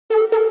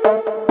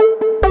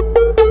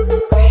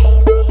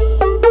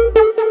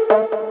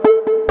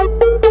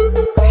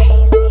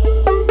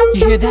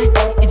hear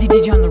that? It's a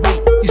DJ on the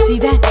right. You see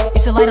that?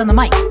 It's a light on the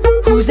mic.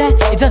 Who's that?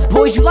 It's us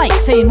boys you like.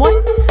 Saying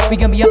what? We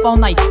gonna be up all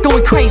night,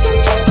 going crazy,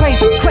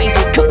 crazy,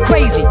 crazy,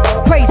 crazy,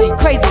 crazy,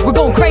 crazy. We're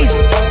going crazy,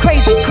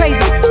 crazy,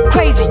 crazy,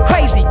 crazy,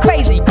 crazy,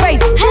 crazy,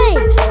 crazy. Hey,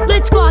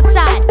 let's go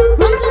outside,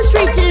 run through the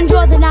streets and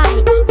enjoy the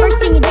night. First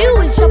thing you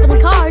do is jump in the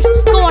cars,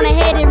 go on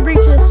ahead and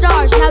reach to the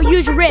stars. Now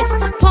use your wrist,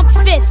 pump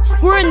your fist.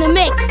 We're in the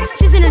mix.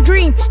 This isn't a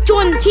dream.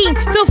 Join the team.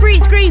 Feel free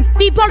to scream.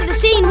 Be part of the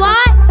scene. Why?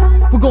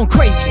 We're going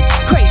crazy,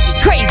 crazy,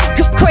 crazy,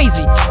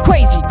 crazy,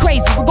 crazy,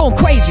 crazy. We're going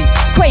crazy,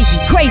 crazy,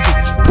 crazy,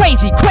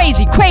 crazy,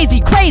 crazy, crazy,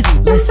 crazy.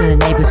 Listen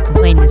to neighbors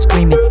complaining and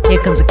screaming. Here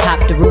comes a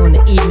cop to ruin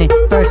the evening.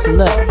 First a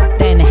look,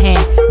 then a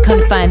hand. Come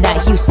to find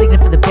out he was singing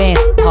for the band.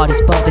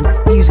 Party's bumping,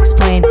 music's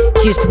playing.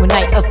 Cheers to a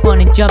night of fun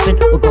and jumping.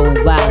 We're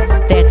going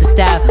wild, that's a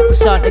style. We're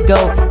starting to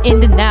go in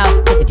the now.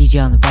 Got the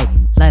DJ on the right,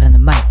 light on the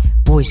mic.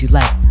 Boys you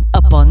like,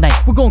 up all night.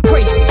 We're going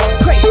crazy,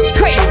 crazy,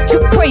 crazy,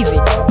 crazy,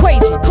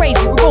 crazy,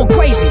 crazy. We're going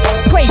crazy,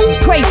 crazy,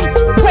 crazy,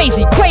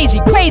 crazy, crazy,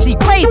 crazy,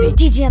 crazy.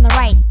 DJ on the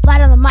right,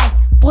 light on the mic.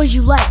 Boys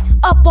you like,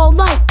 up all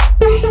night.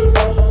 Crazy,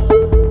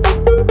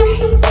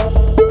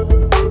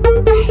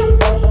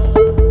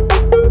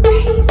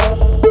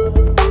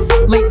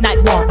 Late night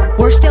walk,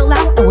 we're still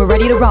out and we're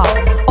ready to rock.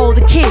 All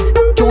the kids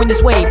join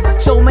this wave.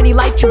 So many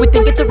lights you would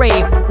think it's a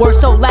rave. We're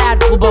so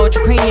loud, we'll blow out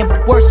your cranium.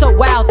 We're so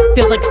wild,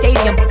 feels like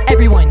stadium.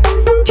 Everyone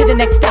to the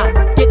next stop,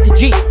 get the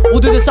G. We'll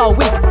do this all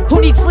week.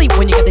 Who needs sleep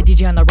when you got the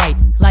DJ on the right,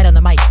 light on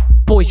the mic?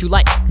 Boys you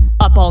like,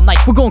 up all night.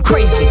 We're going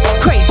crazy,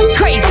 crazy,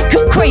 crazy,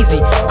 crazy,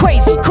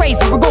 crazy,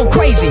 crazy. We're going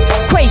crazy,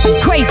 crazy,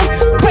 crazy,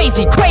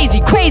 crazy,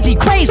 crazy, crazy,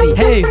 crazy.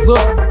 Hey,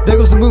 look, there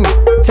goes the moon.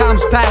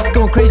 Time's past,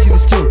 going crazy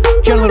this tune.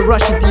 Adrenaline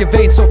rushing through your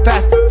veins so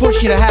fast.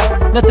 Fortunate to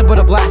have nothing but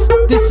a blast.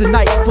 This is a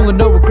night full of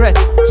no regrets.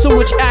 So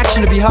much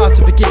action to be hard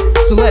to forget.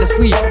 So let us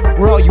leave,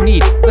 we're all you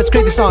need. Let's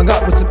crank the song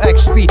up with some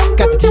extra speed.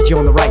 Got the DJ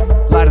on the right,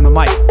 light on the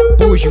mic.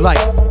 Boys you like,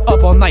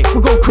 up all night.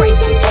 We're going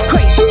crazy,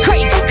 crazy,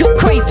 crazy,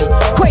 crazy,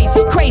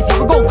 crazy, crazy.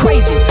 We're going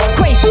crazy,